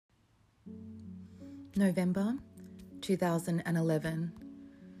November 2011.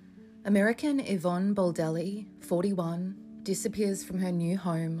 American Yvonne Baldelli, 41, disappears from her new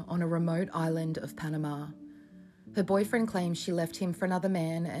home on a remote island of Panama. Her boyfriend claims she left him for another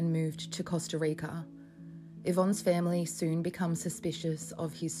man and moved to Costa Rica. Yvonne's family soon becomes suspicious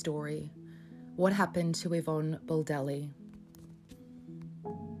of his story. What happened to Yvonne Baldelli?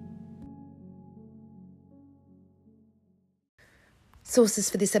 Sources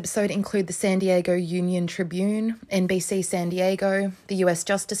for this episode include the San Diego Union Tribune, NBC San Diego, the US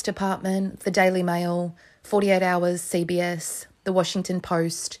Justice Department, the Daily Mail, 48 Hours, CBS, the Washington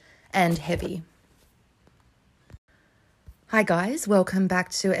Post, and Heavy. Hi guys, welcome back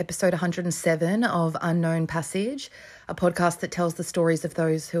to episode 107 of Unknown Passage, a podcast that tells the stories of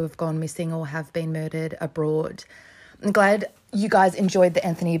those who have gone missing or have been murdered abroad. I'm glad you guys enjoyed the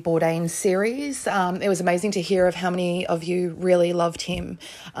Anthony Bourdain series. It was amazing to hear of how many of you really loved him.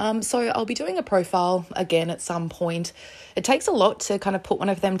 So I'll be doing a profile again at some point. It takes a lot to kind of put one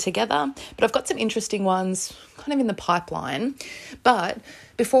of them together, but I've got some interesting ones kind of in the pipeline. But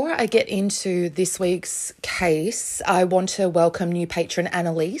before I get into this week's case, I want to welcome new patron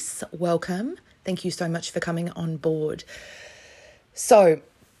Annalise. Welcome. Thank you so much for coming on board. So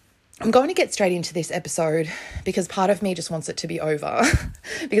I'm going to get straight into this episode because part of me just wants it to be over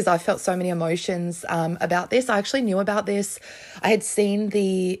because I felt so many emotions about this. I actually knew about this. I had seen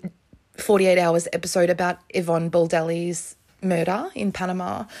the 48 Hours episode about Yvonne Baldelli's murder in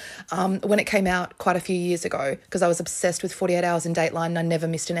Panama when it came out quite a few years ago because I was obsessed with 48 Hours and Dateline and I never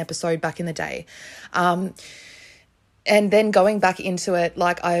missed an episode back in the day. And then going back into it,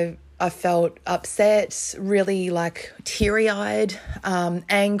 like I felt upset, really like teary-eyed,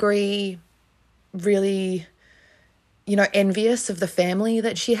 angry, really, envious of the family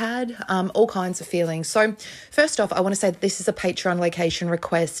that she had, all kinds of feelings. So first off, I want to say that this is a Patreon location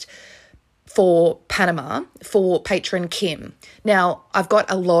request for Panama for patron Kim. Now, I've got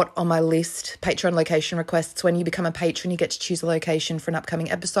a lot on my list, Patreon location requests. When you become a patron, you get to choose a location for an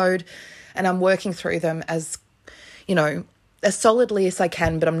upcoming episode, and I'm working through them as solidly as I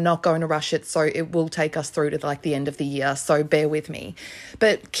can, but I'm not going to rush it, so it will take us through to like the end of the year, so bear with me.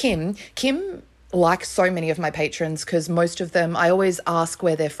 But Kim, like so many of my patrons, because most of them, I always ask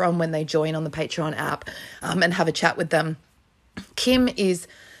where they're from when they join on the Patreon app and have a chat with them. Kim is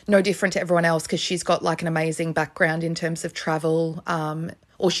no different to everyone else because she's got like an amazing background in terms of travel,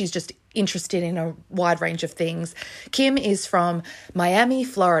 or she's just interested in a wide range of things. Kim is from Miami,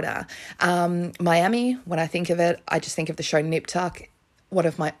 Florida. Miami, when I think of it, I just think of the show Nip Tuck, one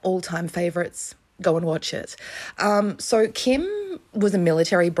of my all-time favorites. Go and watch it. So Kim was a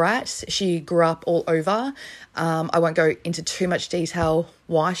military brat. She grew up all over. I won't go into too much detail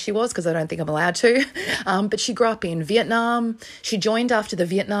why she was because I don't think I'm allowed to. But she grew up in Vietnam. She joined after the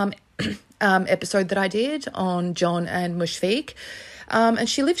Vietnam episode that I did on John and Mushfiq. And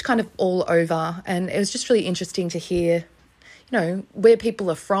she lived kind of all over, and it was just really interesting to hear, where people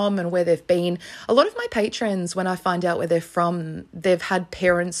are from and where they've been. A lot of my patrons, when I find out where they're from, they've had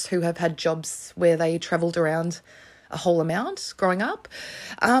parents who have had jobs where they travelled around a whole amount growing up.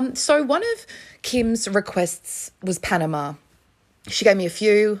 So one of Kim's requests was Panama. She gave me a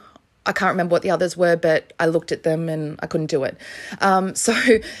few. I can't remember what the others were, but I looked at them and I couldn't do it. So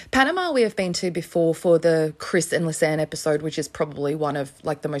Panama we have been to before for the Chris and Lisanne episode, which is probably one of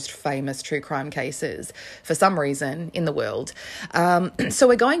like the most famous true crime cases for some reason in the world. So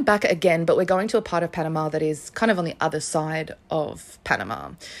we're going back again, but we're going to a part of Panama that is kind of on the other side of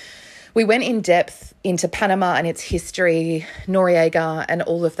Panama. We went in depth into Panama and its history, Noriega and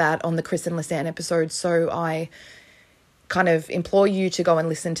all of that on the Chris and Lisanne episode. So I kind of implore you to go and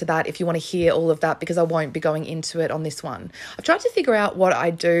listen to that if you want to hear all of that, because I won't be going into it on this one. I've tried to figure out what I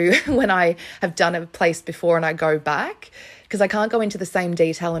do when I have done a place before and I go back, because I can't go into the same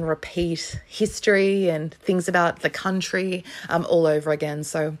detail and repeat history and things about the country all over again.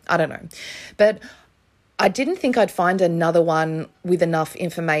 So I don't know. But I didn't think I'd find another one with enough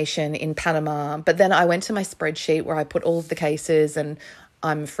information in Panama. But then I went to my spreadsheet where I put all of the cases, and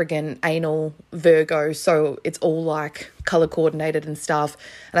I'm friggin' anal Virgo, so it's all like color coordinated and stuff.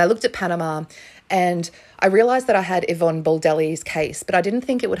 And I looked at Panama and I realized that I had Yvonne Baldelli's case, but I didn't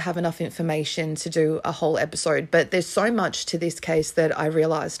think it would have enough information to do a whole episode. But there's so much to this case that I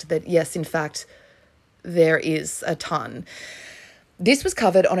realized that, yes, in fact, there is a ton. This was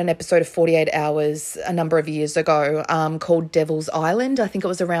covered on an episode of 48 Hours a number of years ago called Devil's Island. I think it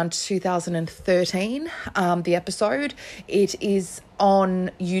was around 2013, the episode. It is on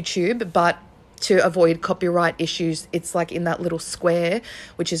YouTube, but to avoid copyright issues, it's like in that little square,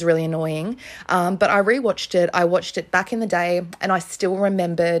 which is really annoying. But I rewatched it. I watched it back in the day, and I still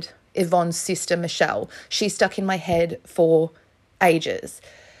remembered Yvonne's sister, Michelle. She stuck in my head for ages.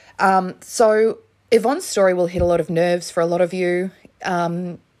 So Yvonne's story will hit a lot of nerves for a lot of you.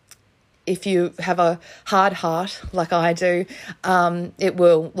 If you have a hard heart like I do, it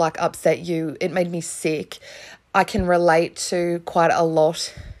will like upset you. It made me sick. I can relate to quite a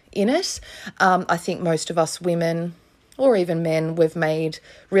lot in it. I think most of us women, or even men, we've made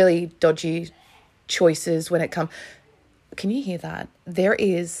really dodgy choices when it comes. Can you hear that? There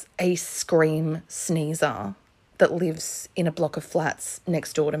is a scream sneezer that lives in a block of flats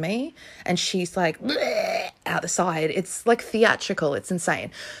next door to me, and she's like out the side. It's like theatrical. It's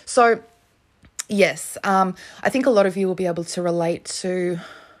insane. So yes, I think a lot of you will be able to relate to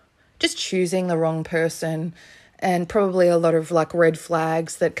just choosing the wrong person, and probably a lot of like red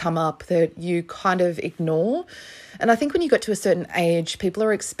flags that come up that you kind of ignore. And I think when you get to a certain age, people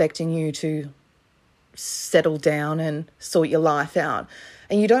are expecting you to settle down and sort your life out.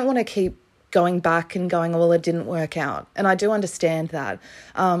 And you don't want to keep going back and going, well, it didn't work out. And I do understand that.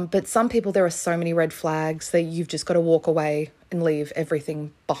 But some people, there are so many red flags that you've just got to walk away and leave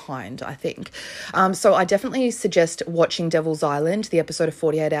everything behind, I think. So I definitely suggest watching Devil's Island, the episode of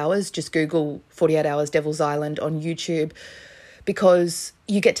 48 Hours. Just Google 48 Hours Devil's Island on YouTube, because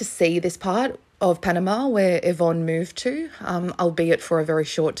you get to see this part of Panama where Yvonne moved to, albeit for a very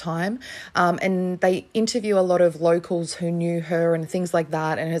short time. And they interview a lot of locals who knew her and things like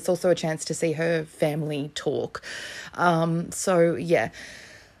that. And it's also a chance to see her family talk. So yeah,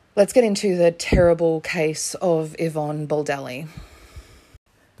 let's get into the terrible case of Yvonne Baldelli.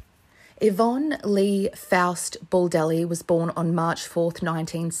 Yvonne Lee Faust Baldelli was born on March 4th,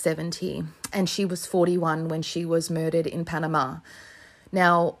 1970, and she was 41 when she was murdered in Panama.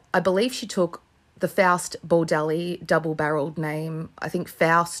 Now, I believe she took the Faust Baldelli double-barreled name. I think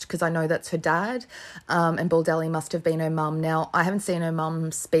Faust, because I know that's her dad, and Baldelli must have been her mum. Now, I haven't seen her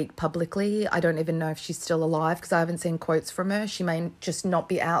mum speak publicly. I don't even know if she's still alive because I haven't seen quotes from her. She may just not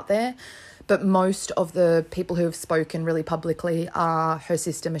be out there. But most of the people who have spoken really publicly are her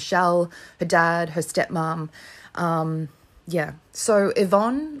sister Michelle, her dad, her stepmom. Yeah. So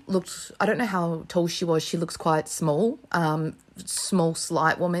Yvonne looked, I don't know how tall she was. She looks quite small, small,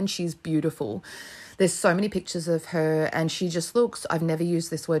 slight woman. She's beautiful. There's so many pictures of her, and she just looks, I've never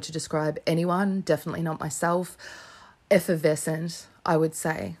used this word to describe anyone, definitely not myself, effervescent, I would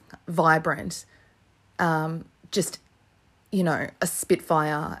say, vibrant, just, you know, a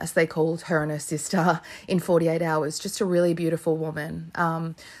spitfire, as they called her and her sister in 48 Hours. Just a really beautiful woman.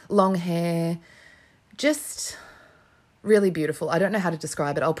 Long hair, just really beautiful. I don't know how to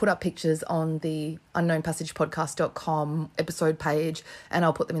describe it. I'll put up pictures on the unknownpassagepodcast.com episode page, and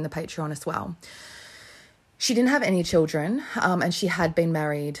I'll put them in the Patreon as well. She didn't have any children, and she had been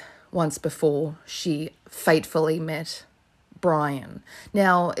married once before she fatefully met Brian.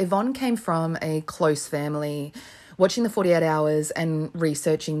 Now, Yvonne came from a close family. Watching the 48 Hours and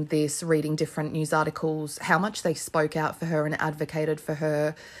researching this, reading different news articles, how much they spoke out for her and advocated for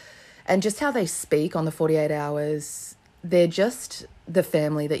her, and just how they speak on the 48 Hours, they're just the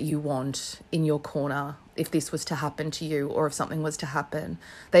family that you want in your corner if this was to happen to you, or if something was to happen.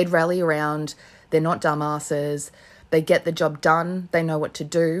 They'd rally around. They're not dumbasses. They get the job done. They know what to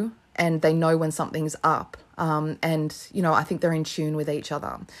do, and they know when something's up. And, you know, I think they're in tune with each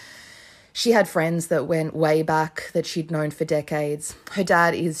other. She had friends that went way back that she'd known for decades. Her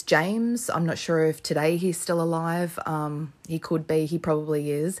dad is James. I'm not sure if today he's still alive. He could be. He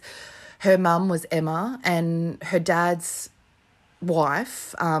probably is. Her mum was Emma, and her dad's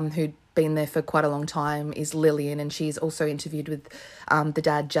wife, who'd been there for quite a long time, is Lillian, and she's also interviewed with the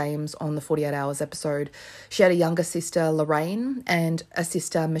dad, James, on the 48 Hours episode. She had a younger sister, Lorraine, and a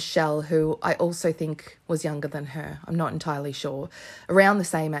sister, Michelle, who I also think was younger than her. I'm not entirely sure. Around the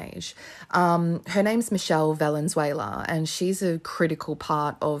same age. Her name's Michelle Valenzuela, and she's a critical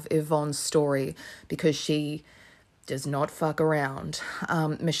part of Yvonne's story because she does not fuck around.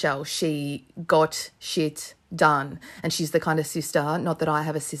 Michelle, she got shit done, and she's the kind of sister, not that I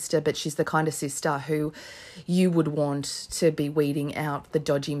have a sister, but she's the kind of sister who you would want to be weeding out the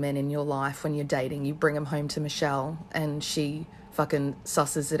dodgy men in your life when you're dating. You bring them home to Michelle and she fucking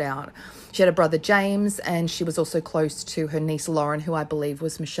susses it out. She had a brother, James, and she was also close to her niece, Lauren, who I believe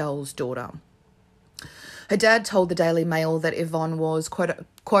was Michelle's daughter. Her dad told the Daily Mail that Yvonne was,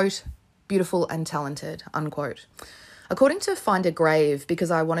 quote, beautiful and talented, unquote. According to Find a Grave,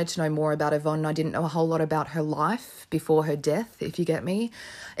 because I wanted to know more about Yvonne, I didn't know a whole lot about her life before her death, if you get me.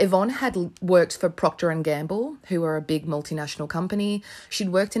 Yvonne had worked for Procter & Gamble, who are a big multinational company. She'd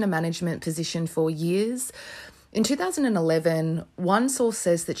worked in a management position for years. In 2011, one source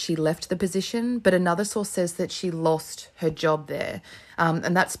says that she left the position, but another source says that she lost her job there.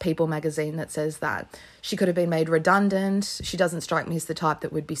 And that's People magazine that says that. She could have been made redundant. She doesn't strike me as the type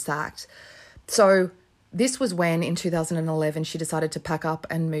that would be sacked. So this was when, in 2011, she decided to pack up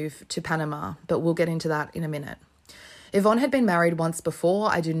and move to Panama, but we'll get into that in a minute. Yvonne had been married once before.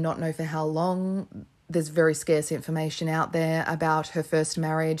 I do not know for how long. There's very scarce information out there about her first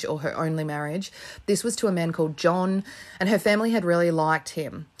marriage or her only marriage. This was to a man called John, and her family had really liked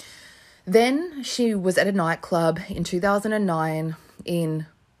him. Then she was at a nightclub in 2009 in,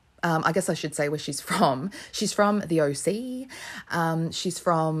 I guess I should say where she's from. She's from the OC. She's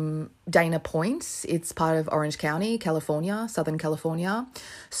from Dana Point. It's part of Orange County, California, Southern California.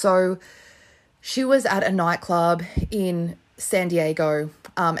 So she was at a nightclub in San Diego,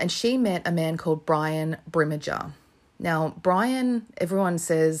 and she met a man called Brian Brimmager. Now, Brian, everyone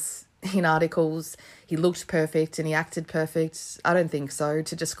says in articles, he looked perfect and he acted perfect. I don't think so.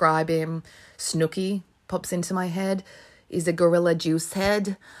 To describe him, Snooki pops into my head. He's a gorilla juice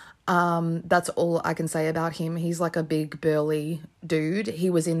head. That's all I can say about him. He's like a big burly dude.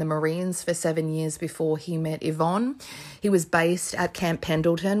 He was in the Marines for 7 years before he met Yvonne. He was based at Camp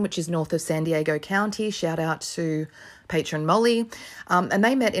Pendleton, which is north of San Diego County. Shout out to patron Molly. And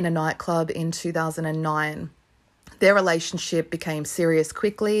they met in a nightclub in 2009. Their relationship became serious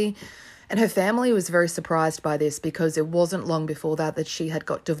quickly, and her family was very surprised by this because it wasn't long before that she had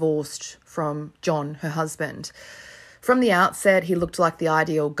got divorced from John, her husband. From the outset, he looked like the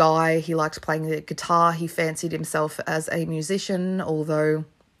ideal guy. He liked playing the guitar. He fancied himself as a musician, although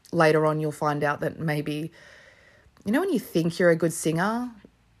later on you'll find out that maybe, you know, when you think you're a good singer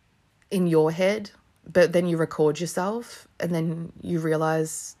in your head, but then you record yourself and then you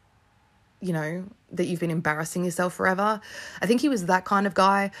realize, you know, that you've been embarrassing yourself forever. I think he was that kind of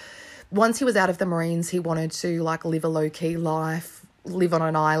guy. Once he was out of the Marines, he wanted to like live a low-key life, live on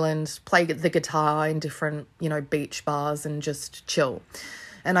an island, play the guitar in different, you know, beach bars and just chill.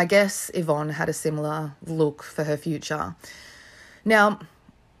 And I guess Yvonne had a similar look for her future. Now,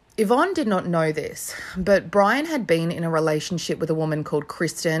 Yvonne did not know this, but Brian had been in a relationship with a woman called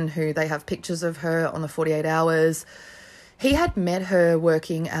Kristen, who they have pictures of her on the 48 Hours. He had met her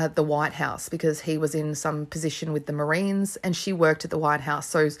working at the White House because he was in some position with the Marines and she worked at the White House.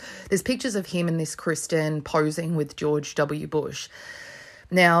 So there's pictures of him and this Kristen posing with George W. Bush.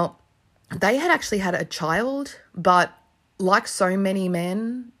 Now, they had actually had a child, but like so many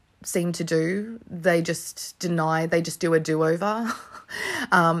men seem to do, they just deny, they just do a do-over.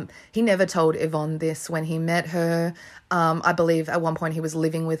 He never told Yvonne this when he met her. I believe at one point he was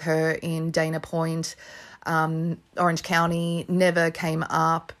living with her in Dana Point, Orange County, never came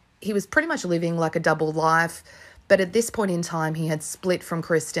up. He was pretty much living like a double life. But at this point in time, he had split from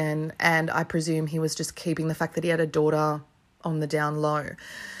Kristen, and I presume he was just keeping the fact that he had a daughter on the down low.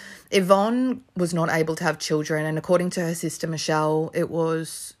 Yvonne was not able to have children, and according to her sister Michelle, it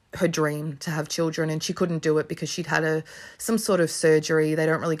was her dream to have children, and she couldn't do it because she'd had some sort of surgery. They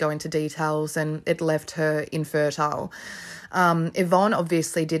don't really go into details, and it left her infertile. Yvonne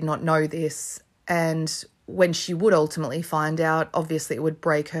obviously did not know this, and when she would ultimately find out, obviously it would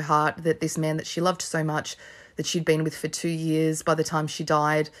break her heart that this man that she loved so much, that she'd been with for 2 years, by the time she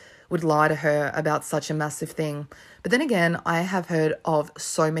died, would lie to her about such a massive thing. But then again, I have heard of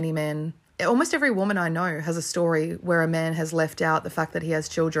so many men. Almost every woman I know has a story where a man has left out the fact that he has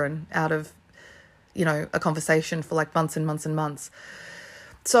children out of, you know, a conversation for like months and months and months.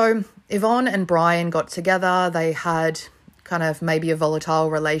 So Yvonne and Brian got together. They had kind of maybe a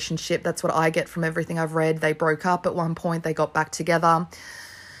volatile relationship. That's what I get from everything I've read. They broke up at one point. They got back together.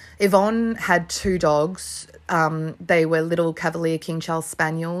 Yvonne had 2 dogs. They were little Cavalier King Charles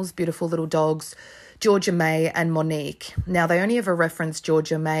Spaniels, beautiful little dogs, Georgia May and Monique. Now, they only ever reference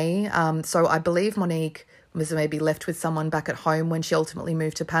Georgia May, so I believe Monique was maybe left with someone back at home when she ultimately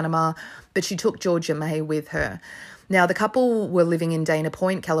moved to Panama, but she took Georgia May with her. Now, the couple were living in Dana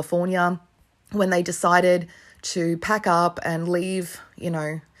Point, California, when they decided to pack up and leave, you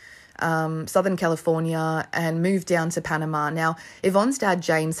know, Southern California and moved down to Panama. Now, Yvonne's dad,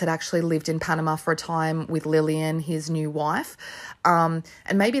 James, had actually lived in Panama for a time with Lillian, his new wife. And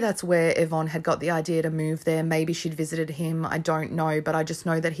maybe that's where Yvonne had got the idea to move there. Maybe she'd visited him. I don't know, but I just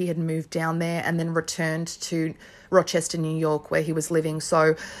know that he had moved down there and then returned to Rochester, New York, where he was living.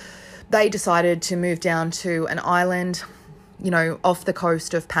 So they decided to move down to an island, off the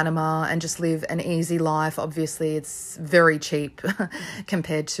coast of Panama and just live an easy life. Obviously, it's very cheap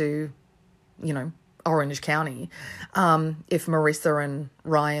compared to, Orange County, if Marissa and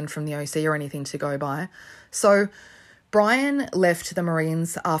Ryan from the OC are anything to go by. So Brian left the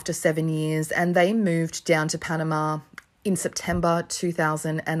Marines after 7 years and they moved down to Panama in September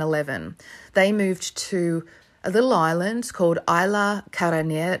 2011. They moved to a little island called Isla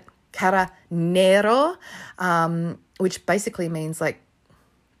Caranero, which basically means like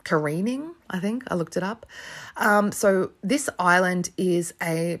careening, I think. I looked it up. So this island is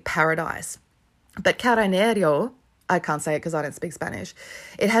a paradise. But Caranero, I can't say it because I don't speak Spanish.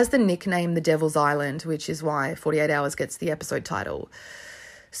 It has the nickname the Devil's Island, which is why 48 Hours gets the episode title.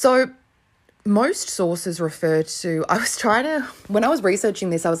 So most sources refer to, when I was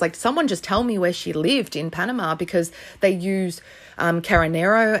researching this, I was like, someone just tell me where she lived in Panama, because they use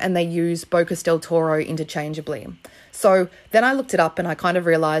Caranero and they use Bocas del Toro interchangeably. So then I looked it up and I kind of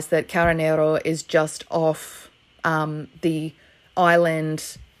realized that Caranero is just off the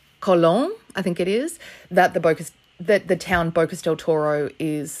island Colón, I think it is, that the town Bocas del Toro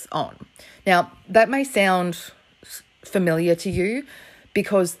is on. Now, that may sound familiar to you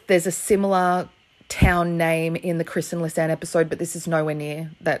because there's a similar town name in the Chris and Lisanne episode, but this is nowhere near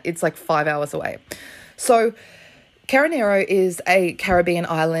that. It's like 5 hours away. So Caranero is a Caribbean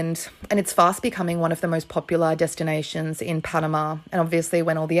island and it's fast becoming one of the most popular destinations in Panama. And obviously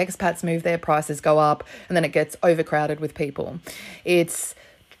when all the expats move there, prices go up and then it gets overcrowded with people. It's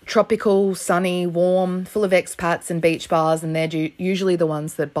tropical, sunny, warm, full of expats and beach bars, and they're usually the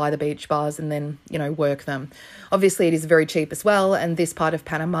ones that buy the beach bars and then, work them. Obviously, it is very cheap as well, and this part of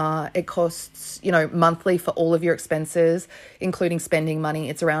Panama, it costs, monthly for all of your expenses, including spending money,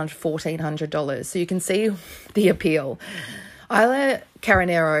 it's around $1,400. So you can see the appeal. Isla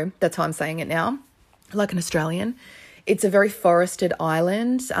Caranero, that's how I'm saying it now, like an Australian. It's a very forested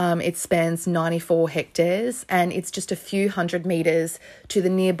island. It spans 94 hectares and it's just a few hundred meters to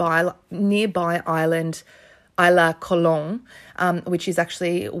the nearby island Isla Colón, which is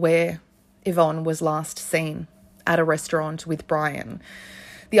actually where Yvonne was last seen at a restaurant with Brian.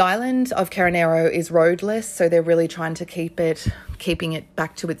 The island of Caranero is roadless, so they're really trying to keeping it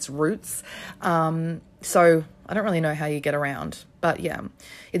back to its roots. So I don't really know how you get around, but yeah,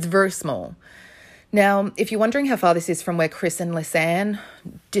 it's very small. Now, if you're wondering how far this is from where Chris and Lisanne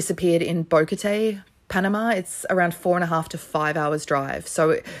disappeared in Boquete, Panama, it's around 4.5 to 5 hours drive.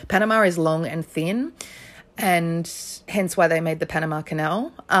 So Panama is long and thin, and hence why they made the Panama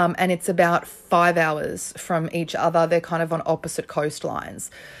Canal. And it's about 5 hours from each other. They're kind of on opposite coastlines.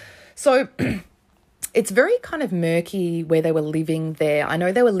 So it's very kind of murky where they were living there. I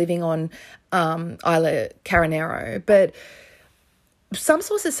know they were living on Isla Caranero, but some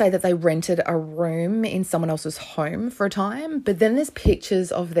sources say that they rented a room in someone else's home for a time, but then there's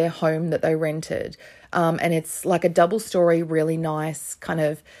pictures of their home that they rented. And it's like a double-story, really nice kind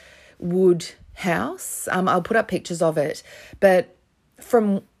of wood house. I'll put up pictures of it. But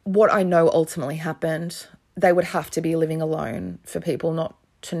from what I know ultimately happened, they would have to be living alone for people not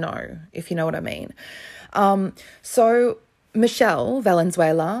to know, if you know what I mean. So Michelle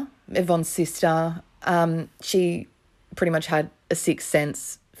Valenzuela, Yvonne's sister, she pretty much had a sixth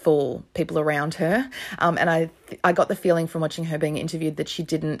sense for people around her. And I got the feeling from watching her being interviewed that she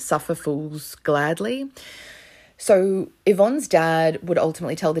didn't suffer fools gladly. So Yvonne's dad would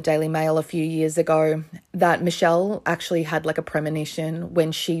ultimately tell the Daily Mail a few years ago that Michelle actually had like a premonition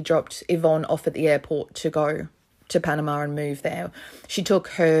when she dropped Yvonne off at the airport to go to Panama and move there. She took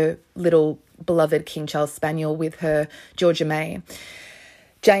her little beloved King Charles Spaniel with her, Georgia May.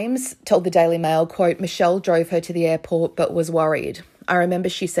 James told the Daily Mail, quote, Michelle drove her to the airport but was worried. I remember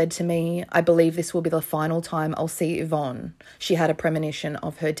she said to me, I believe this will be the final time I'll see Yvonne. She had a premonition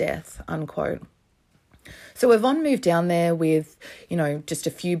of her death, unquote. So Yvonne moved down there with, just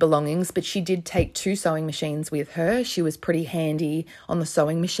a few belongings, but she did take 2 sewing machines with her. She was pretty handy on the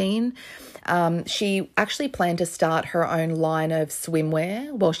sewing machine. She actually planned to start her own line of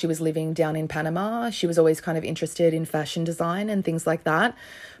swimwear while she was living down in Panama. She was always kind of interested in fashion design and things like that.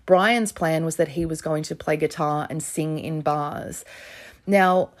 Brian's plan was that he was going to play guitar and sing in bars.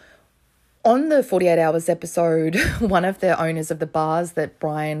 Now, on the 48 Hours episode, one of the owners of the bars that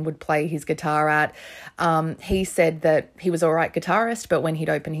Brian would play his guitar at, he said that he was all right guitarist, but when he'd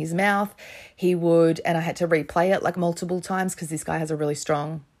open his mouth, he would, and I had to replay it like multiple times because this guy has a really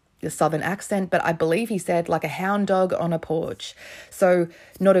strong southern accent, but I believe he said like a hound dog on a porch. So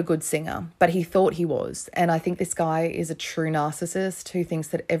not a good singer, but he thought he was. And I think this guy is a true narcissist who thinks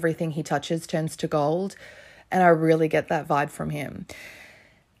that everything he touches turns to gold. And I really get that vibe from him.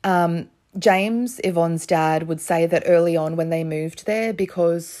 James, Yvonne's dad, would say that early on when they moved there,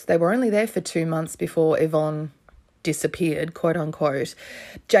 because they were only there for 2 months before Yvonne disappeared, quote unquote.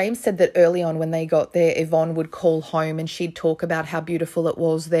 James said that early on when they got there, Yvonne would call home and she'd talk about how beautiful it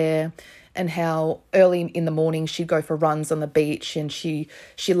was there and how early in the morning she'd go for runs on the beach, and she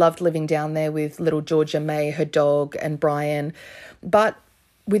loved living down there with little Georgia May, her dog, and Brian. But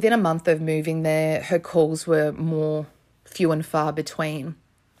within a month of moving there, her calls were more few and far between.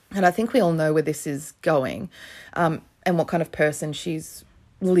 And I think we all know where this is going, and what kind of person she's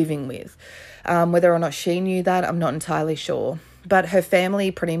living with. Whether or not she knew that, I'm not entirely sure. But her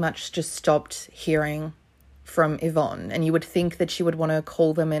family pretty much just stopped hearing from Yvonne, and you would think that she would want to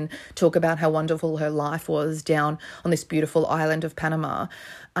call them and talk about how wonderful her life was down on this beautiful island of Panama,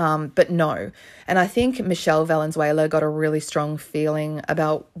 but no. And I think Michelle Valenzuela got a really strong feeling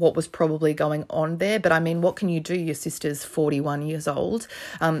about what was probably going on there, but I mean, what can you do? Your sister's 41 years old,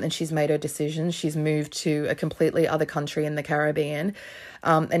 and she's made her decision. She's moved to a completely other country in the Caribbean,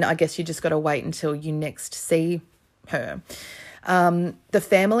 and I guess you just got to wait until you next see her. The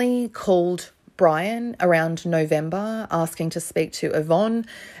family called Brian around November asking to speak to Yvonne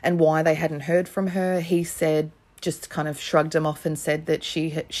and why they hadn't heard from her. He said, just kind of shrugged him off and said that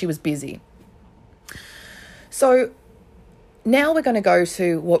she was busy. So now we're going to go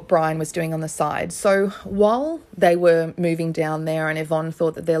to what Brian was doing on the side. So while they were moving down there and Yvonne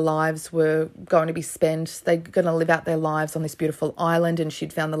thought that their lives were going to be spent, they're going to live out their lives on this beautiful island, and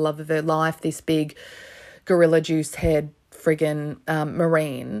she'd found the love of her life, this big gorilla juice head friggin'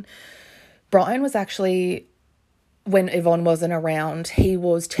 Marine. Brian was actually, when Yvonne wasn't around, he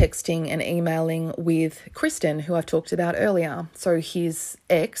was texting and emailing with Kristen, who I've talked about earlier. So his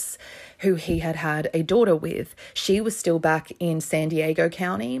ex, who he had a daughter with, she was still back in San Diego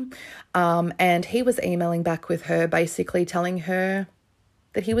County, and he was emailing back with her, basically telling her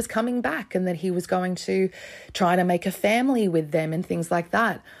that he was coming back and that he was going to try to make a family with them and things like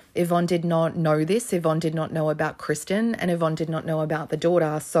that. Yvonne did not know this. Yvonne did not know about Kristen, and Yvonne did not know about the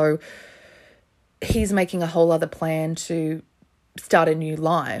daughter. So he's making a whole other plan to start a new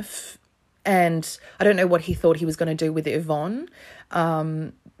life. And I don't know what he thought he was going to do with Yvonne,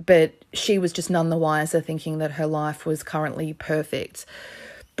 but she was just none the wiser, thinking that her life was currently perfect.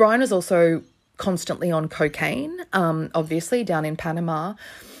 Brian was also constantly on cocaine, obviously, down in Panama.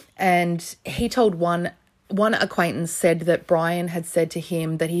 And he told one acquaintance said that Brian had said to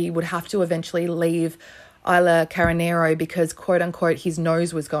him that he would have to eventually leave Isla Carnero because, quote unquote, his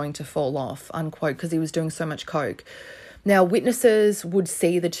nose was going to fall off, unquote, because he was doing so much coke. Now, witnesses would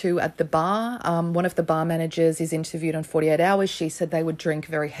see the two at the bar. One of the bar managers is interviewed on 48 Hours. She said they would drink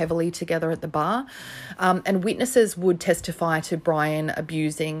very heavily together at the bar. And witnesses would testify to Brian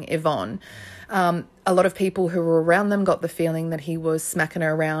abusing Yvonne. A lot of people who were around them got the feeling that he was smacking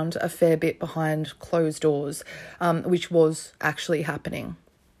her around a fair bit behind closed doors, which was actually happening.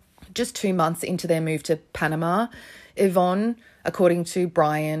 Just 2 months into their move to Panama, Yvonne, according to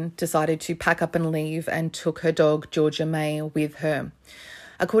Brian, decided to pack up and leave and took her dog, Georgia May, with her.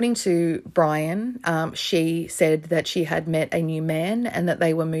 According to Brian, she said that she had met a new man and that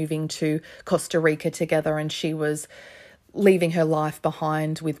they were moving to Costa Rica together, and she was leaving her life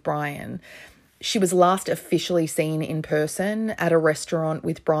behind with Brian. She was last officially seen in person at a restaurant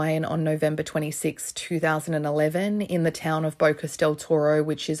with Brian on November 26, 2011 in the town of Bocas del Toro,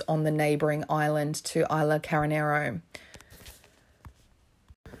 which is on the neighbouring island to Isla Carnero.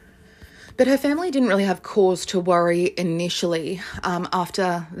 But her family didn't really have cause to worry initially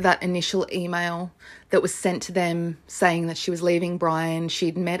after that initial email that was sent to them saying that she was leaving Brian.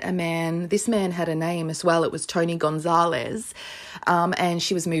 She'd met a man. This man had a name as well. It was Tony Gonzalez, and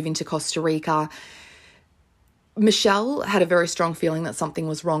she was moving to Costa Rica. Michelle had a very strong feeling that something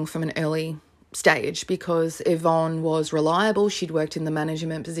was wrong from an early stage because Yvonne was reliable. She'd worked in the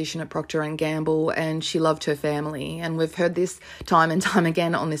management position at Procter & Gamble, and she loved her family. And we've heard this time and time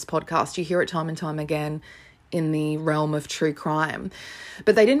again on this podcast. You hear it time and time again in the realm of true crime.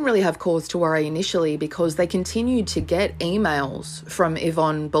 But they didn't really have cause to worry initially because they continued to get emails from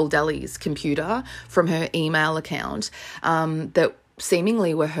Yvonne Baldelli's computer, from her email account, that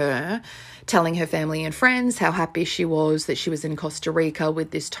seemingly were her telling her family and friends how happy she was that she was in Costa Rica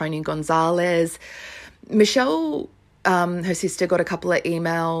with this Tony Gonzalez. Michelle, her sister, got a couple of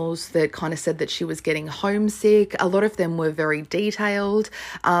emails that kind of said that she was getting homesick. A lot of them were very detailed.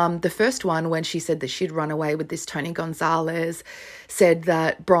 The first one, when she said that she'd run away with this Tony Gonzalez, said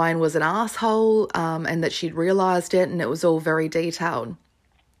that Brian was an asshole, and that she'd realised it, and it was all very detailed.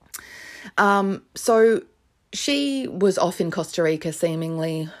 So she was off in Costa Rica,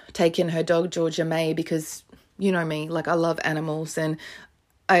 seemingly taking her dog, Georgia May, because, you know me, like, I love animals, and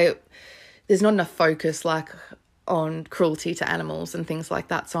there's not enough focus like on cruelty to animals and things like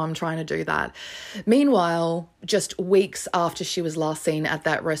that. So I'm trying to do that. Meanwhile, just weeks after she was last seen at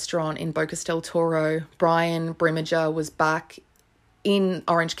that restaurant in Bocas del Toro, Brian Brimmager was back in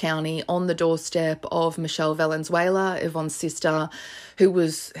Orange County on the doorstep of Michelle Valenzuela, Yvonne's sister,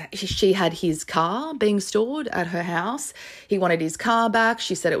 she had his car being stored at her house. He wanted his car back.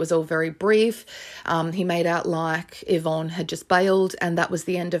 She said it was all very brief. He made out like Yvonne had just bailed, and that was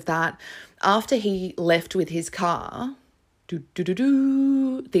the end of that. After he left with his car, the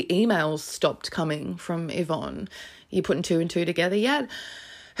emails stopped coming from Yvonne. You putting two and two together yet?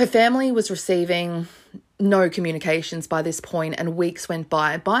 Her family was receiving no communications by this point, and weeks went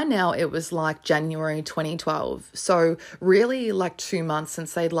by. By now, it was like January 2012. So really like 2 months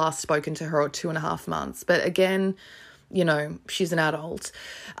since they'd last spoken to her, or 2.5 months. But again, you know, she's an adult.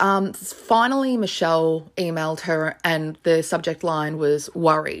 Finally, Michelle emailed her, and the subject line was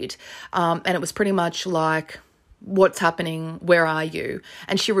worried. And it was pretty much like, what's happening? Where are you?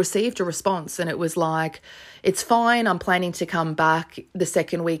 And she received a response, and it was like, it's fine. I'm planning to come back the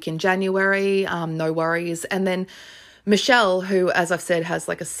second week in January. No worries. And then Michelle, who, as I've said, has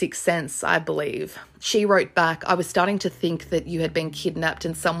like a sixth sense, I believe, she wrote back, I was starting to think that you had been kidnapped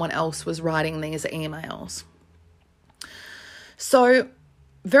and someone else was writing these emails. So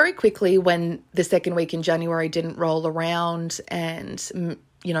very quickly, when the second week in January didn't roll around and,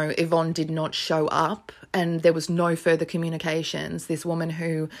 you know, Yvonne did not show up and there was no further communications, this woman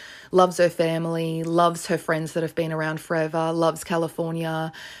who loves her family, loves her friends that have been around forever, loves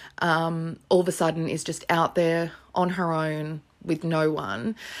California, all of a sudden is just out there on her own with no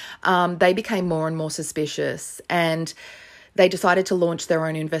one. They became more and more suspicious, and they decided to launch their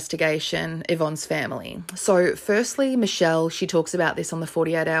own investigation, Yvonne's family. So firstly, Michelle, she talks about this on the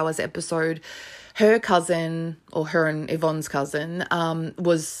 48 Hours episode. Her cousin, or her and Yvonne's cousin,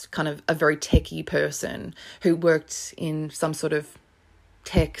 was kind of a very techie person who worked in some sort of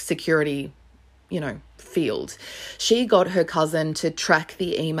tech security, you know, field. She got her cousin to track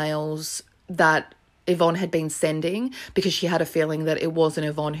the emails that Yvonne had been sending because she had a feeling that it wasn't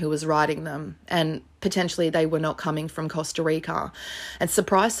Yvonne who was writing them, and potentially they were not coming from Costa Rica. And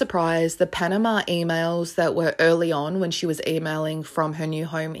surprise, surprise, the Panama emails that were early on when she was emailing from her new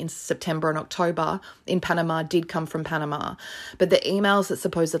home in September and October in Panama did come from Panama. But the emails that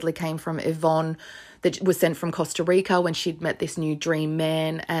supposedly came from Yvonne that was sent from Costa Rica when she'd met this new dream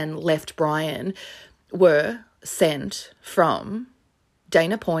man and left Brian were sent from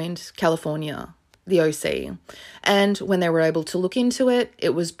Dana Point, California, the OC. And when they were able to look into it, it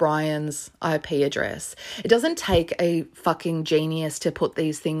was Brian's IP address. It doesn't take a fucking genius to put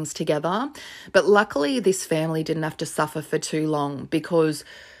these things together, but luckily this family didn't have to suffer for too long because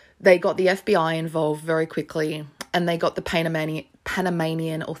they got the FBI involved very quickly and they got the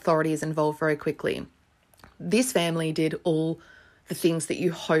Panamanian authorities involved very quickly. This family did all the things that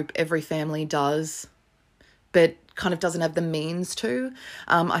you hope every family does, but kind of doesn't have the means to.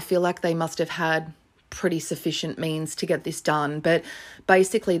 I feel like they must have had pretty sufficient means to get this done. But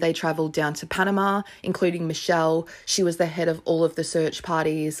basically they travelled down to Panama, including Michelle. She was the head of all of the search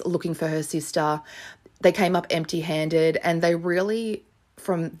parties looking for her sister. They came up empty-handed, and they really,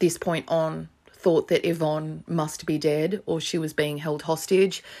 from this point on, thought that Yvonne must be dead or she was being held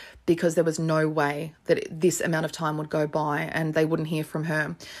hostage, because there was no way that this amount of time would go by and they wouldn't hear from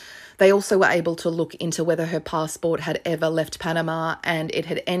her. They also were able to look into whether her passport had ever left Panama, and it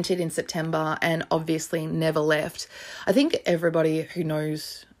had entered in September and obviously never left. I think everybody who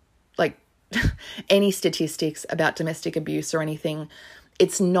knows like any statistics about domestic abuse or anything,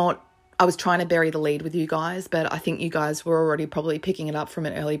 it's not, I was trying to bury the lead with you guys, but I think you guys were already probably picking it up from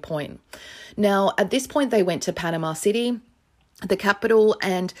an early point. Now, at this point, they went to Panama City, the capital,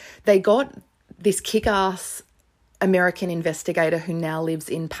 and they got this kick-ass American investigator who now lives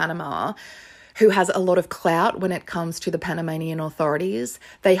in Panama, who has a lot of clout when it comes to the Panamanian authorities.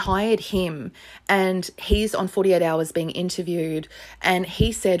 They hired him, and he's on 48 Hours being interviewed, and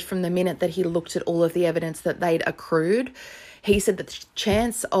he said from the minute that he looked at all of the evidence that they'd accrued, he said that the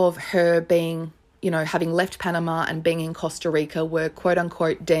chance of her being, you know, having left Panama and being in Costa Rica were quote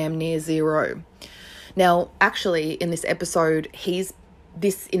unquote damn near zero. Now, actually, in this episode,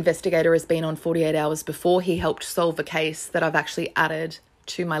 this investigator has been on 48 Hours before. He helped solve a case that I've actually added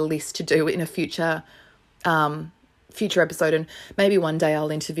to my list to do in a future episode, and maybe one day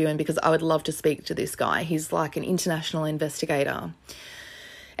I'll interview him because I would love to speak to this guy. He's like an international investigator.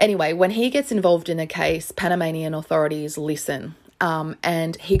 Anyway, when he gets involved in a case, Panamanian authorities listen,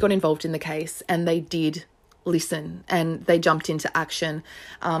 and he got involved in the case, and they did listen, and they jumped into action.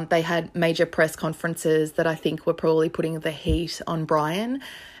 They had major press conferences that I think were probably putting the heat on Brian.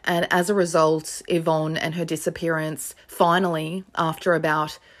 And as a result, Yvonne and her disappearance finally, after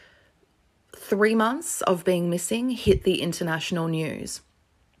about 3 months of being missing, hit the international news.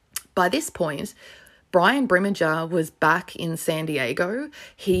 By this point, Brian Brimmager was back in San Diego.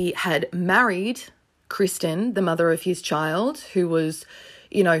 He had married Kristen, the mother of his child, who was,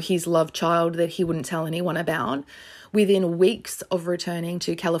 his love child that he wouldn't tell anyone about. Within weeks of returning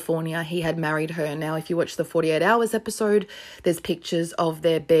to California, he had married her. Now, if you watch the 48 Hours episode, there's pictures of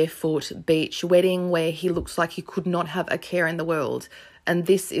their barefoot beach wedding where he looks like he could not have a care in the world. And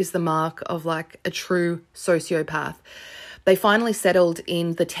this is the mark of like a true sociopath. They finally settled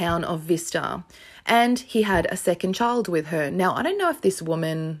in the town of Vista, and he had a second child with her. Now, I don't know if this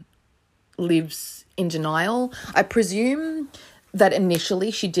woman lives in denial. I presume that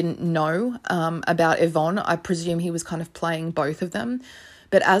initially she didn't know about Yvonne. I presume he was kind of playing both of them.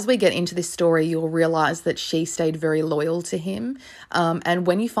 But as we get into this story, you'll realise that she stayed very loyal to him. And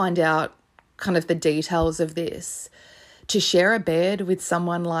when you find out kind of the details of this, to share a bed with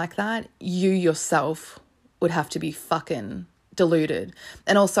someone like that, you yourself would have to be fucking deluded.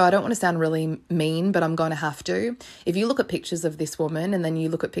 And also, I don't want to sound really mean, but I'm going to have to. If you look at pictures of this woman and then you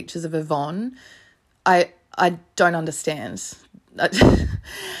look at pictures of Yvonne, I don't understand.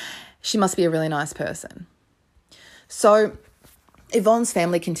 She must be a really nice person. So Yvonne's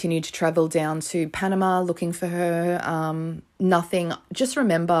family continued to travel down to Panama looking for her. Nothing. Just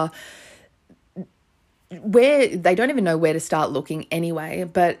remember, they don't even know where to start looking anyway,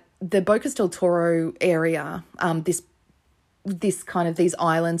 but the Bocas del Toro area, this kind of these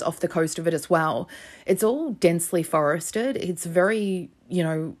islands off the coast of it as well, it's all densely forested. It's very,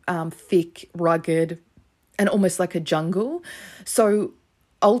 thick, rugged, and almost like a jungle. So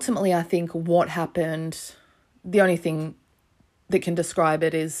ultimately, I think what happened, the only thing that can describe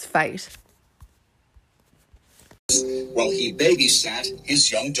it is fate. While he babysat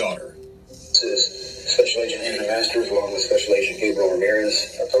his young daughter. This is Special Agent Anna Masters along with Special Agent Gabriel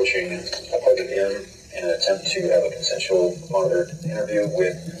Ramirez approaching Apartment M in an attempt to have a consensual monitored interview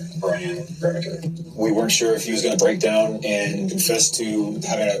with Brian Brimmager. We weren't sure if he was going to break down and confess to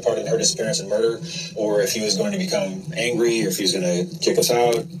having a part in her disappearance and murder, or if he was going to become angry, or if he was going to kick us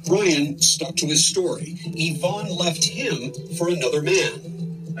out. Brian stuck to his story. Yvonne left him for another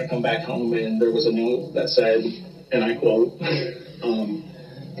man. I come back home and there was a note that said, and I quote,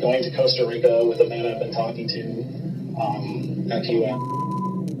 going to Costa Rica with a man I've been talking to at UN.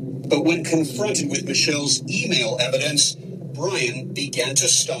 But when confronted with Michelle's email evidence, Brian began to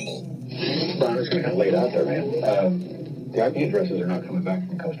stumble. Brian, it's going to kind of lay it out there, man. The IP addresses are not coming back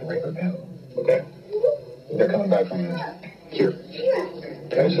from Costa Rica, man. Okay. They're coming back from here.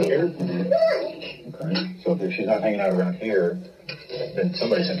 Okay, so here? Mm-hmm. Okay. So if she's not hanging out around here, then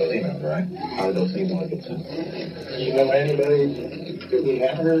somebody sent those emails, right? How did those emails get sent? Do you know anybody who would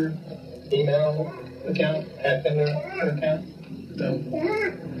have her email account, hacked into her account? No.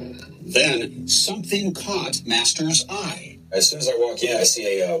 Then something caught Master's eye. As soon as I walk in, I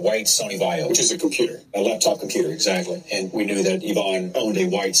see a white Sony Vaio, which is a computer, a laptop computer, exactly. And we knew that Yvonne owned a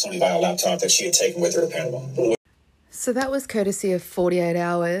white Sony Vaio laptop that she had taken with her to Panama. So that was courtesy of 48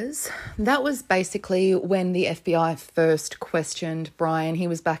 Hours. That was basically when the FBI first questioned Brian. He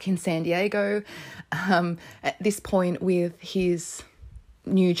was back in San Diego at this point with his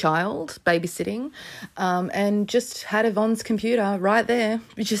new child babysitting, and just had Yvonne's computer right there.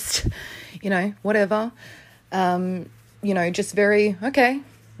 Just, whatever. Just very, okay.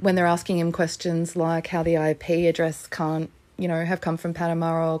 When they're asking him questions like how the IP address can't, have come from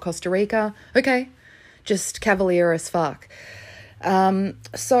Panama or Costa Rica. Okay. Just cavalier as fuck.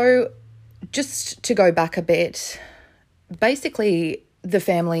 So just to go back a bit, basically the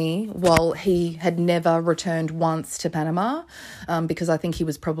family, while he had never returned once to Panama, because I think he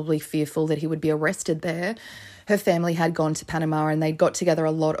was probably fearful that he would be arrested there, her family had gone to Panama and they'd got together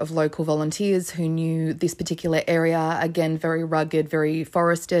a lot of local volunteers who knew this particular area, again, very rugged, very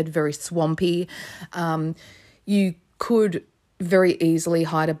forested, very swampy. You could very easily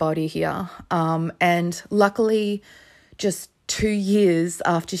hide a body here. And luckily, just 2 years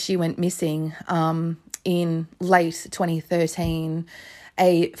after she went missing, in late 2013,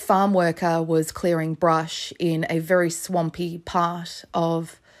 a farm worker was clearing brush in a very swampy part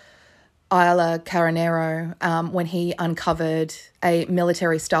of Isla Caronero when he uncovered a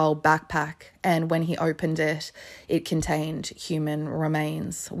military-style backpack, and when he opened it, it contained human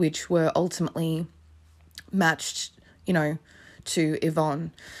remains, which were ultimately matched, to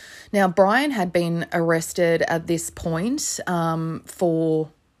Yvonne. Now, Brian had been arrested at this point for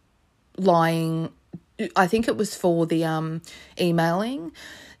lying I think it was for the emailing.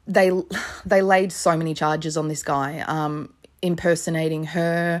 They laid so many charges on this guy, impersonating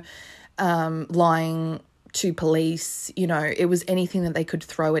her, lying to police. You know, it was anything that they could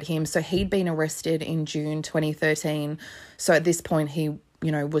throw at him. So he'd been arrested in June 2013. So at this point, he,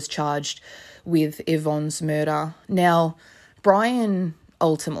 you know, was charged with Yvonne's murder. Now, Brian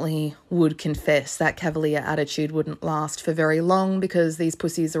ultimately would confess that cavalier attitude wouldn't last for very long, because these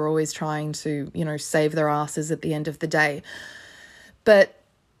pussies are always trying to, you know, save their asses at the end of the day. But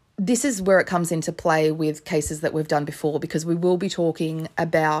this is where it comes into play with cases that we've done before, because we will be talking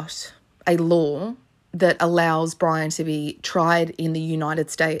about a law that allows Brian to be tried in the United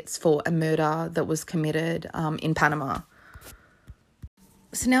States for a murder that was committed in Panama.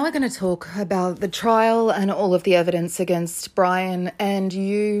 So now we're going to talk about the trial and all of the evidence against Brian, and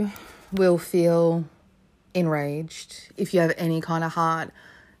you will feel enraged if you have any kind of heart,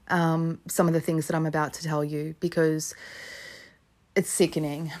 some of the things that I'm about to tell you, because it's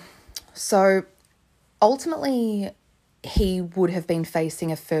sickening. So ultimately, he would have been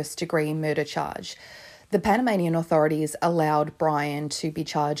facing a first-degree murder charge. The Panamanian authorities allowed Brian to be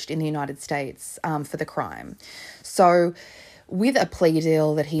charged in the United States for the crime. So with a plea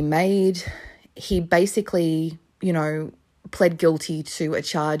deal that he made, he basically, you know, pled guilty to a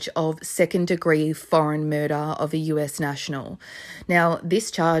charge of second-degree foreign murder of a US national. Now,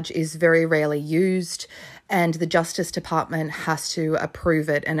 this charge is very rarely used, and the Justice Department has to approve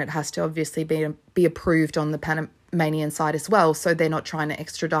it, and it has to obviously be approved on the Panamanian side as well, so they're not trying to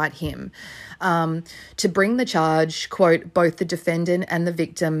extradite him. To bring the charge, quote, both the defendant and the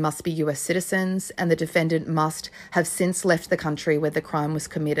victim must be US citizens, and the defendant must have since left the country where the crime was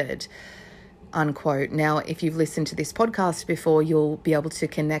committed, unquote. Now, if you've listened to this podcast before, you'll be able to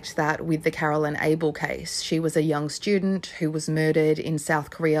connect that with the Carolyn Abel case. She was a young student who was murdered in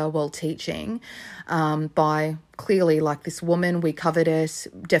South Korea while teaching by clearly like this woman. We covered it.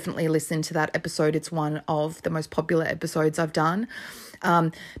 Definitely listen to that episode. It's one of the most popular episodes I've done.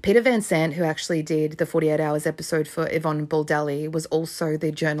 Peter Van Sant, who actually did the 48 Hours episode for Yvonne Baldelli, was also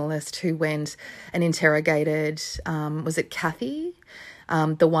the journalist who went and interrogated, was it Kathy?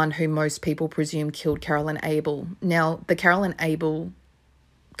 The one who most people presume killed Carolyn Abel. Now, the Carolyn Abel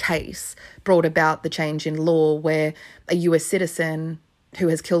case brought about the change in law where a US citizen who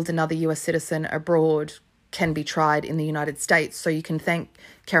has killed another US citizen abroad can be tried in the United States. So you can thank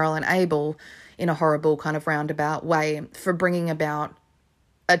Carolyn Abel in a horrible kind of roundabout way for bringing about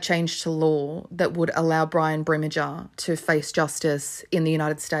a change to law that would allow Brian Brimmager to face justice in the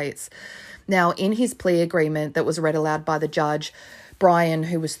United States. Now, in his plea agreement that was read aloud by the judge, Brian,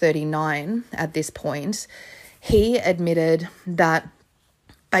 who was 39 at this point, he admitted that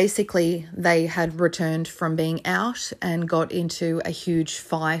basically they had returned from being out and got into a huge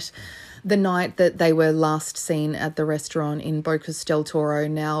fight the night that they were last seen at the restaurant in Bocas del Toro.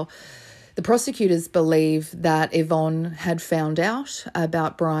 Now, the prosecutors believe that Yvonne had found out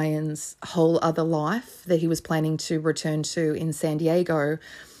about Brian's whole other life that he was planning to return to in San Diego,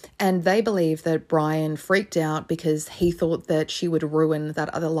 and they believe that Brian freaked out because he thought that she would ruin that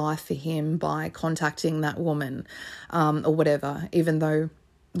other life for him by contacting that woman or whatever, even though,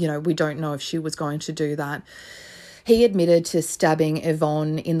 you know, we don't know if she was going to do that. He admitted to stabbing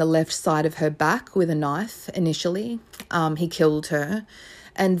Yvonne in the left side of her back with a knife initially. He killed her.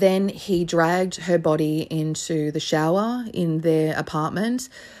 And then he dragged her body into the shower in their apartment,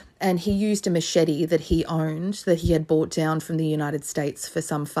 and he used a machete that he owned, that he had bought down from the United States for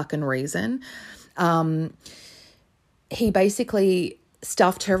some fucking reason. He basically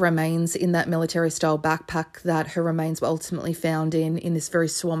stuffed her remains in that military-style backpack that her remains were ultimately found in this very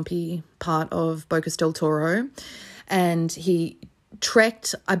swampy part of Bocas del Toro. And he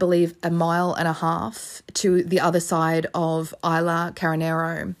trekked, I believe, 1.5 miles to the other side of Isla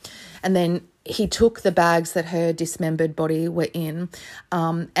Carnero. And then he took the bags that her dismembered body were in,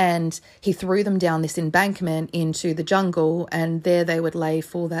 and he threw them down this embankment into the jungle, and there they would lay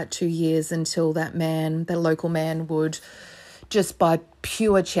for that 2 years until that man, the local man, would just by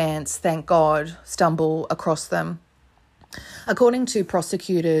pure chance, thank God, stumble across them. According to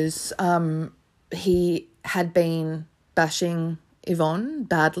prosecutors, he had been bashing Yvonne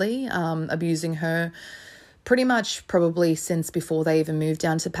badly, abusing her pretty much probably since before they even moved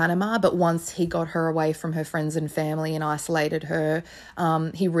down to Panama. But once he got her away from her friends and family and isolated her,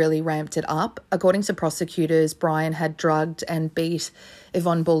 he really ramped it up. According to prosecutors, Brian had drugged and beat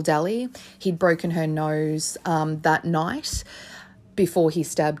Yvonne Baldelli. He'd broken her nose that night before he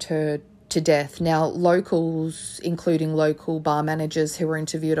stabbed her to death. Now, locals, including local bar managers who were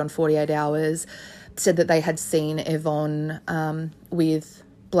interviewed on 48 Hours, said that they had seen Yvonne with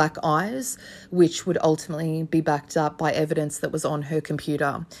black eyes, which would ultimately be backed up by evidence that was on her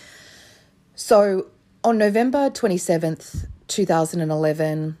computer. So on November 27th,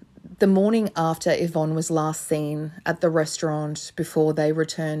 2011, the morning after Yvonne was last seen at the restaurant before they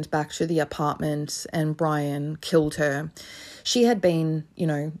returned back to the apartment and Brian killed her, she had been,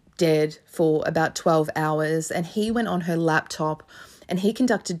 dead for about 12 hours, and he went on her laptop and he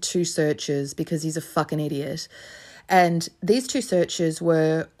conducted 2 searches because he's a fucking idiot. And these 2 searches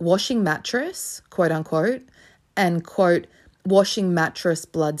were washing mattress, quote unquote, and quote, washing mattress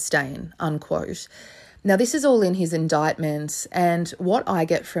bloodstain, unquote. Now, this is all in his indictment, and what I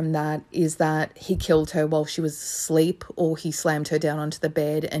get from that is that he killed her while she was asleep, or he slammed her down onto the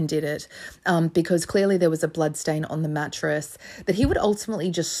bed and did it, because clearly there was a bloodstain on the mattress that he would ultimately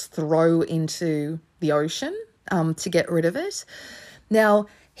just throw into the ocean to get rid of it. Now,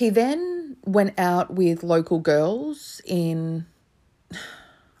 he then went out with local girls in...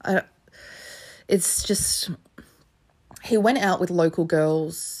 He went out with local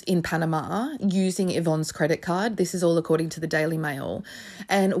girls in Panama using Yvonne's credit card. This is all according to the Daily Mail.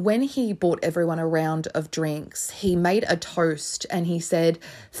 And when he bought everyone a round of drinks, he made a toast and he said,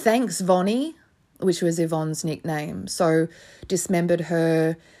 "Thanks, Vonnie," which was Yvonne's nickname. So dismembered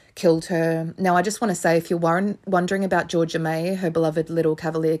her, killed her. Now, I just want to say, if you're wondering about Georgia May, her beloved little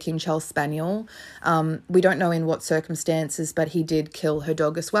Cavalier King Charles Spaniel, we don't know in what circumstances, but he did kill her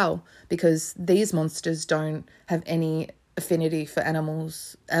dog as well, because these monsters don't have any affinity for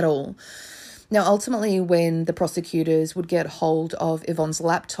animals at all. Now, ultimately, when the prosecutors would get hold of Yvonne's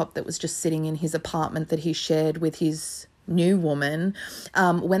laptop that was just sitting in his apartment that he shared with his new woman,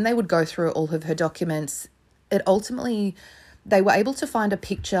 when they would go through all of her documents, they were able to find a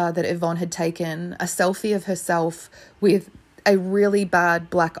picture that Yvonne had taken, a selfie of herself with a really bad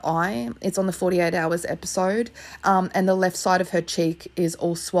black eye. It's on the 48 Hours episode, and the left side of her cheek is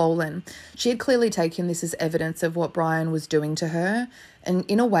all swollen. She had clearly taken this as evidence of what Brian was doing to her, and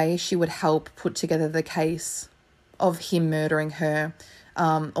in a way she would help put together the case of him murdering her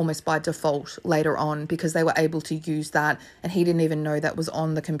almost by default later on, because they were able to use that, and he didn't even know that was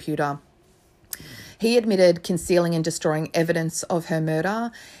on the computer. He admitted concealing and destroying evidence of her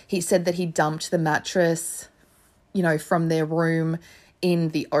murder. He said that he dumped the mattress, from their room in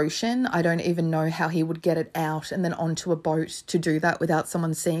the ocean. I don't even know how he would get it out and then onto a boat to do that without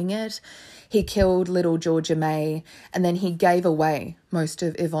someone seeing it. He killed little Georgia May, and then he gave away most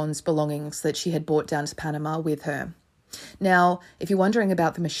of Yvonne's belongings that she had brought down to Panama with her. Now, if you're wondering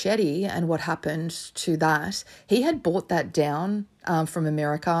about the machete and what happened to that, he had brought that down from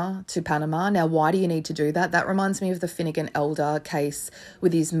America to Panama. Now, why do you need to do that? That reminds me of the Finnegan Elder case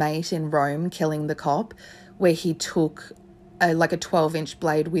with his mate in Rome killing the cop, where he took a 12-inch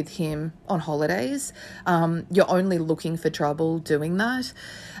blade with him on holidays. You're only looking for trouble doing that.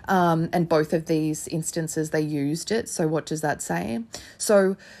 And both of these instances, they used it. So what does that say?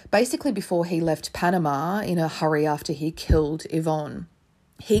 So basically, before he left Panama in a hurry after he killed Yvonne,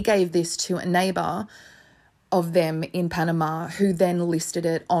 he gave this to a neighbor of them in Panama, who then listed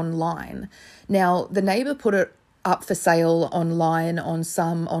it online. Now, the neighbor put it up for sale online on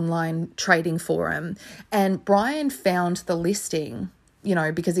some online trading forum, and Brian found the listing,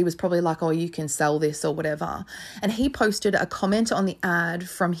 because he was probably like, oh, you can sell this or whatever. And he posted a comment on the ad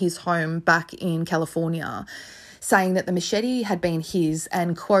from his home back in California saying that the machete had been his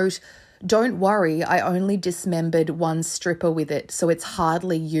and, quote, "Don't worry, I only dismembered one stripper with it, so it's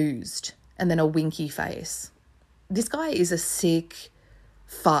hardly used." And then a winky face. This guy is a sick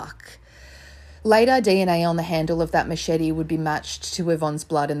fuck. Later, DNA on the handle of that machete would be matched to Yvonne's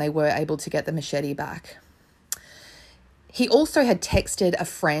blood, and they were able to get the machete back. He also had texted a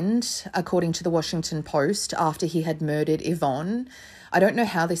friend, according to the Washington Post, after he had murdered Yvonne. I don't know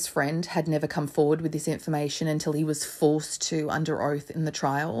how this friend had never come forward with this information until he was forced to under oath in the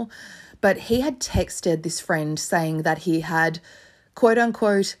trial. But he had texted this friend saying that he had, quote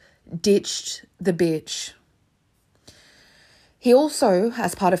unquote, ditched the bitch. He also,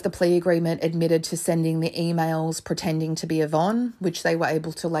 as part of the plea agreement, admitted to sending the emails pretending to be Yvonne, which they were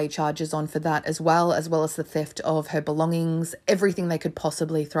able to lay charges on for that as well as the theft of her belongings, everything they could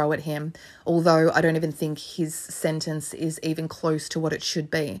possibly throw at him, although I don't even think his sentence is even close to what it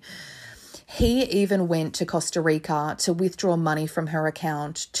should be. He even went to Costa Rica to withdraw money from her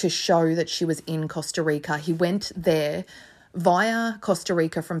account to show that she was in Costa Rica. He went there via Costa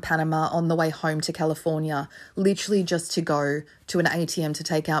Rica from Panama on the way home to California, literally just to go to an ATM to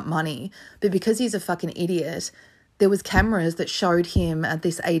take out money. But because he's a fucking idiot, there was cameras that showed him at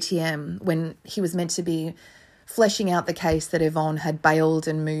this ATM when he was meant to be fleshing out the case that Yvonne had bailed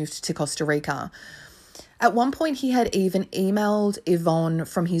and moved to Costa Rica. At one point, he had even emailed Yvonne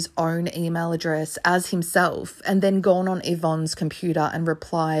from his own email address as himself and then gone on Yvonne's computer and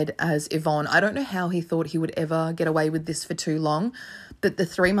replied as Yvonne. I don't know how he thought he would ever get away with this for too long, but the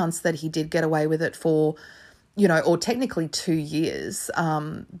 3 months that he did get away with it for, or technically 2 years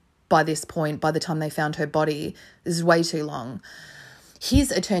by this point, by the time they found her body, is way too long.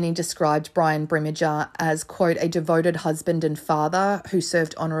 His attorney described Brian Brimmager as, quote, a devoted husband and father who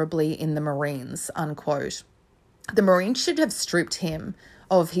served honourably in the Marines, unquote. The Marines should have stripped him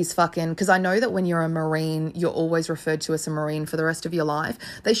of his because I know that when you're a Marine, you're always referred to as a Marine for the rest of your life.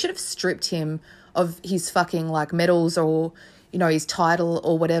 They should have stripped him of his medals or, his title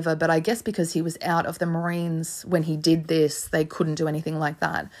or whatever. But I guess because he was out of the Marines when he did this, they couldn't do anything like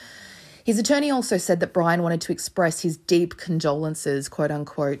that. His attorney also said that Brian wanted to express his deep condolences, quote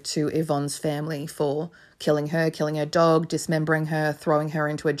unquote, to Yvonne's family for killing her dog, dismembering her, throwing her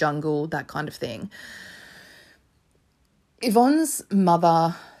into a jungle, that kind of thing. Yvonne's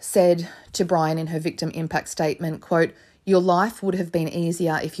mother said to Brian in her victim impact statement, quote, your life would have been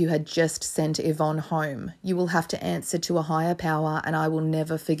easier if you had just sent Yvonne home. You will have to answer to a higher power and I will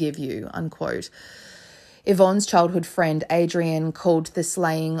never forgive you, unquote. Yvonne's childhood friend, Adrian, called the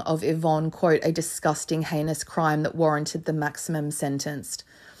slaying of Yvonne, quote, a disgusting, heinous crime that warranted the maximum sentence.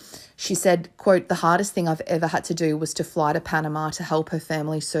 She said, quote, the hardest thing I've ever had to do was to fly to Panama to help her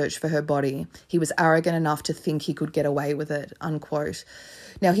family search for her body. He was arrogant enough to think he could get away with it, unquote.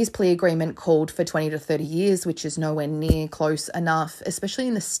 Now, his plea agreement called for 20 to 30 years, which is nowhere near close enough, especially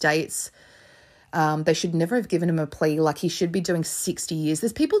in the States. They should never have given him a plea. Like, he should be doing 60 years.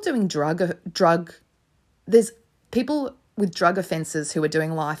 There's people doing There's people with drug offences who are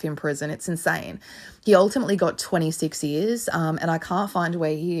doing life in prison. It's insane. He ultimately got 26 years, and I can't find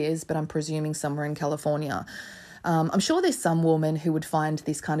where he is, but I'm presuming somewhere in California. I'm sure there's some woman who would find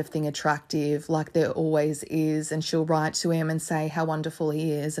this kind of thing attractive, like there always is, and she'll write to him and say how wonderful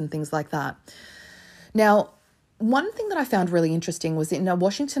he is and things like that. Now, one thing that I found really interesting was in a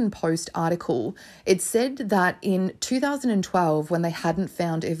Washington Post article, it said that in 2012, when they hadn't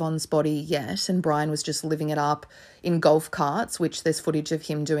found Yvonne's body yet, and Brian was just living it up in golf carts, which there's footage of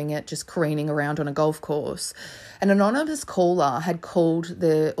him doing it, just careening around on a golf course, an anonymous caller had called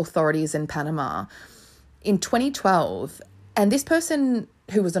the authorities in Panama in 2012, and this person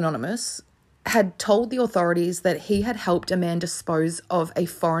who was anonymous had told the authorities that he had helped a man dispose of a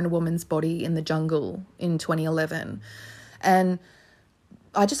foreign woman's body in the jungle in 2011. And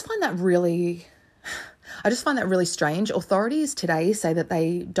I just find that really strange. Authorities today say that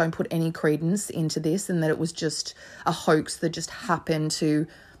they don't put any credence into this and that it was just a hoax that just happened to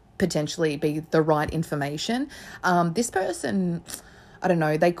potentially be the right information. This person, I don't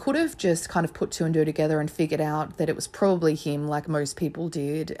know, they could have just kind of put two and two together and figured out that it was probably him, like most people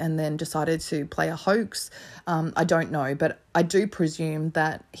did, and then decided to play a hoax. I don't know, but I do presume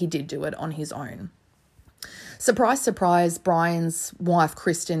that he did do it on his own. Surprise, surprise, Brian's wife,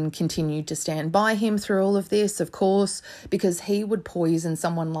 Kristen, continued to stand by him through all of this, of course, because he would poison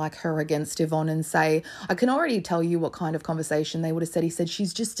someone like her against Yvonne and say, I can already tell you what kind of conversation they would have said. He said,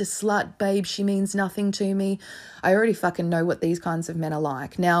 she's just a slut, babe. She means nothing to me. I already fucking know what these kinds of men are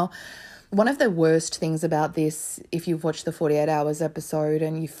like. Now, one of the worst things about this, if you've watched the 48 Hours episode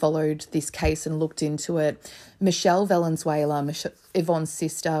and you followed this case and looked into it, Michelle Valenzuela, Yvonne's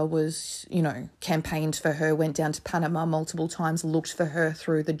sister, was, campaigned for her, went down to Panama multiple times, looked for her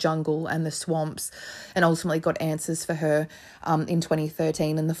through the jungle and the swamps, and ultimately got answers for her in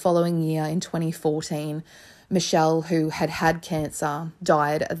 2013. And the following year, in 2014, Michelle, who had cancer,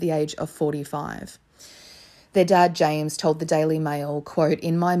 died at the age of 45. Their dad, James, told the Daily Mail, quote,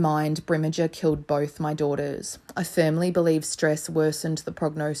 in my mind, Brimmager killed both my daughters. I firmly believe stress worsened the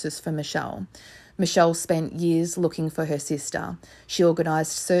prognosis for Michelle. Michelle spent years looking for her sister. She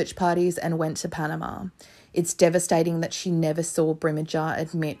organised search parties and went to Panama. It's devastating that she never saw Brimmager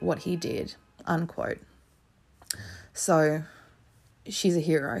admit what he did, unquote. So she's a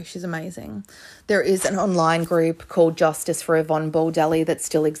hero. She's amazing. There is an online group called Justice for Yvonne Baldelli that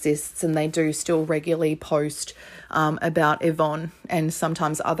still exists, and they do still regularly post about Yvonne and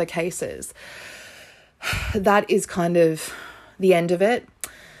sometimes other cases. That is kind of the end of it.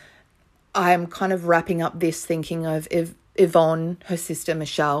 I'm kind of wrapping up this thinking of Yvonne, her sister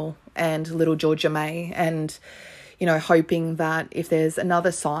Michelle, and little Georgia May, and hoping that if there's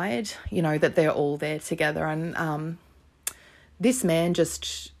another side, that they're all there together. And this man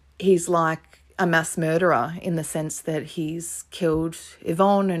he's like a mass murderer in the sense that he's killed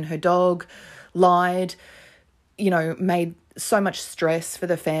Yvonne and her dog, lied, made so much stress for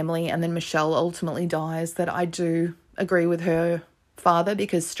the family, and then Michelle ultimately dies, that I do agree with her farther,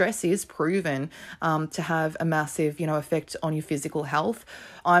 because stress is proven to have a massive, effect on your physical health.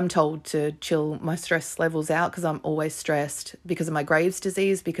 I'm told to chill my stress levels out because I'm always stressed because of my Graves'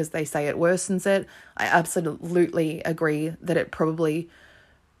 disease, because they say it worsens it. I absolutely agree that it probably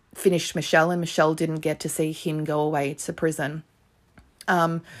finished Michelle, and Michelle didn't get to see him go away to prison.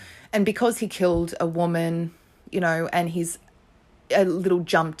 And because he killed a woman, and he's a little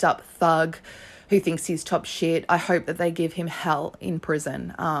jumped up thug who thinks he's top shit, I hope that they give him hell in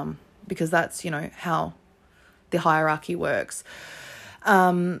prison, because that's, how the hierarchy works.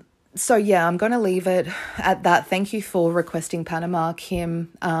 So yeah, I'm going to leave it at that. Thank you for requesting Panama,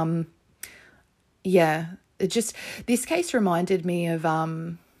 Kim. This case reminded me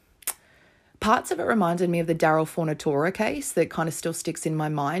of, parts of it reminded me of the Daryl Fornatora case that kind of still sticks in my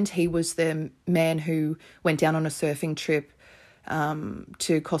mind. He was the man who went down on a surfing trip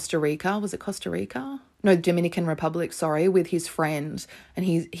to Costa Rica. Was it Costa Rica? No, Dominican Republic, sorry, with his friend. And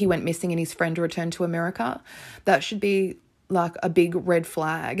he went missing and his friend returned to America. That should be like a big red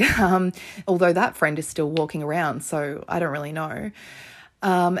flag. Although that friend is still walking around, so I don't really know.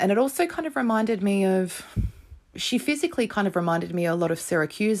 And it also kind of reminded me of... She physically kind of reminded me a lot of Sarah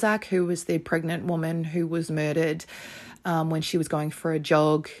Cusack, who was the pregnant woman who was murdered when she was going for a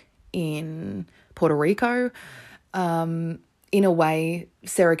jog in Puerto Rico. In a way,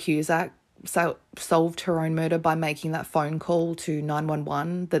 Sarah Cusack solved her own murder by making that phone call to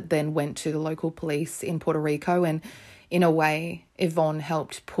 911 that then went to the local police in Puerto Rico. And in a way, Yvonne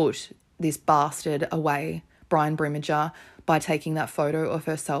helped put this bastard away, Brian Brimmager, by taking that photo of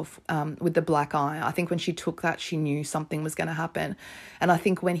herself with the black eye. I think when she took that, she knew something was going to happen. And I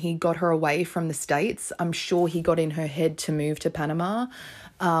think when he got her away from the States, I'm sure he got in her head to move to Panama.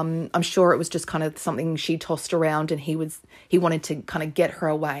 I'm sure it was just kind of something she tossed around, and he wanted to kind of get her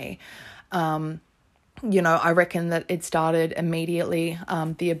away. I reckon that it started immediately,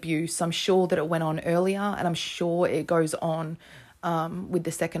 the abuse. I'm sure that it went on earlier, and I'm sure it goes on with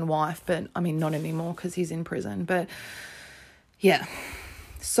the second wife, but I mean, not anymore because he's in prison. But yeah,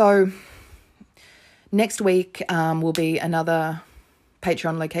 so next week will be another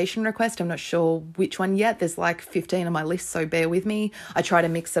Patreon location request. I'm not sure which one yet. There's like 15 on my list, so bear with me. I try to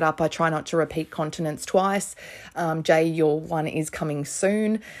mix it up. I try not to repeat continents twice. Jay, your one is coming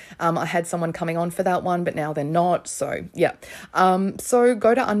soon. I had someone coming on for that one, but now they're not. So yeah. So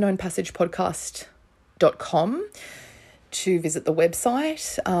go to unknownpassagepodcast.com to visit the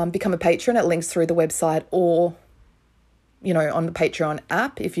website, become a patron. It links through the website or, on the Patreon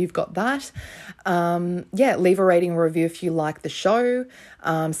app if you've got that. Leave a rating or review if you like the show.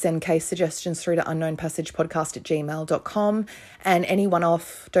 Send case suggestions through to unknownpassagepodcast@gmail.com, and any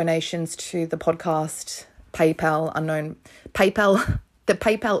one-off donations to the podcast, the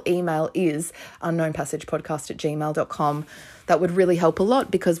PayPal email is unknownpassagepodcast@gmail.com. That would really help a lot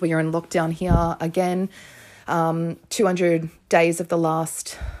because we are in lockdown here again. 200 days of the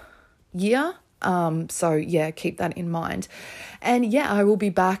last year. So yeah, keep that in mind. And yeah, I will be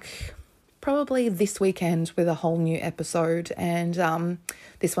back probably this weekend with a whole new episode. And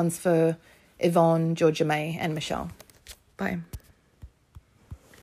this one's for Yvonne, Georgia May, and Michelle. Bye.